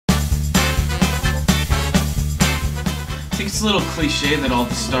think it's a little cliche that all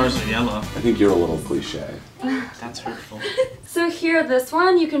the stars are yellow. I think you're a little cliche. That's hurtful. So here, this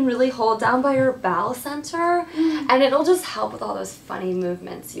one you can really hold down by your bowel center, and it'll just help with all those funny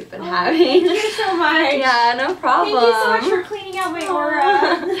movements you've been having. Thank you so much. Yeah, no problem. Thank you so much for cleaning out my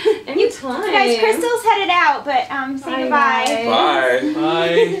aura. Anytime. Guys, Crystal's headed out, but say goodbye. Bye.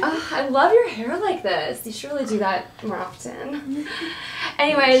 Bye. I love your hair like this. You should really do that more often.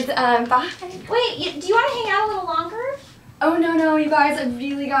 Anyways, bye. Wait, do you want to hang out a little longer? Oh no, you guys, I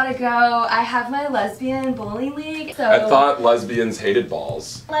really gotta go. I have my lesbian bowling league, so... I thought lesbians hated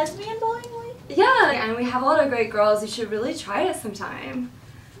balls. Lesbian bowling league? Yeah, and we have a lot of great girls. You should really try it sometime.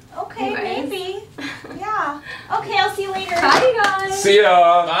 Okay, Anyways. maybe. Yeah. Okay, I'll see you later. Bye, guys. See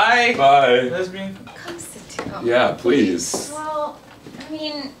ya. Bye. Bye. Lesbian. Come sit down. Yeah, please. Well, I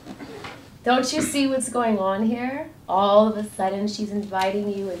mean... Don't you see what's going on here? All of a sudden she's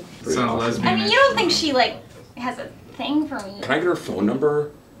inviting you and... It's not a lesbian. I mean, you don't think she, like, has a thing for me? Can I get her phone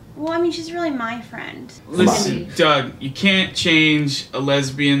number? Well, I mean, she's really my friend. Listen, Doug, you can't change a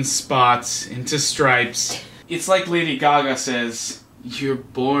lesbian's spots into stripes. It's like Lady Gaga says, you're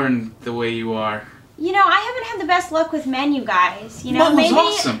born the way you are. You know, I haven't had the best luck with men, you guys. You know, Mutt was maybe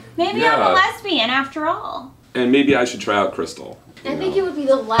awesome. maybe Yeah. I'm a lesbian after all. And maybe I should try out Crystal. I think you would be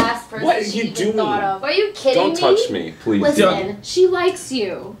the last person What are she you even doing? thought of. Are you kidding me? Don't touch me, please. Listen, she likes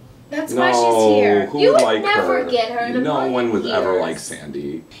you. That's why she's No, here. who You would would like never her? get her in a No million one would ever years. like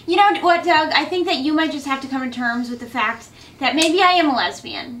Sandy. You know what, Doug? I think that you might just have to come to terms with the fact that maybe I am a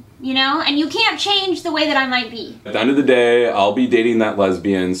lesbian, you know? And you can't change the way that I might be. At the end of the day, I'll be dating that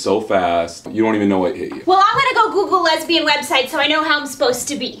lesbian so fast, you won't even know what hit you. Well, I'm gonna go Google lesbian website so I know how I'm supposed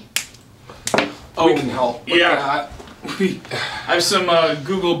to be. Oh, We can help with yeah. I have some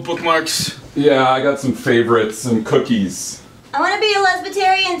Google bookmarks. Yeah, I got some favorites and cookies. I want to be a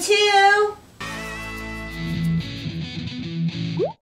lesbian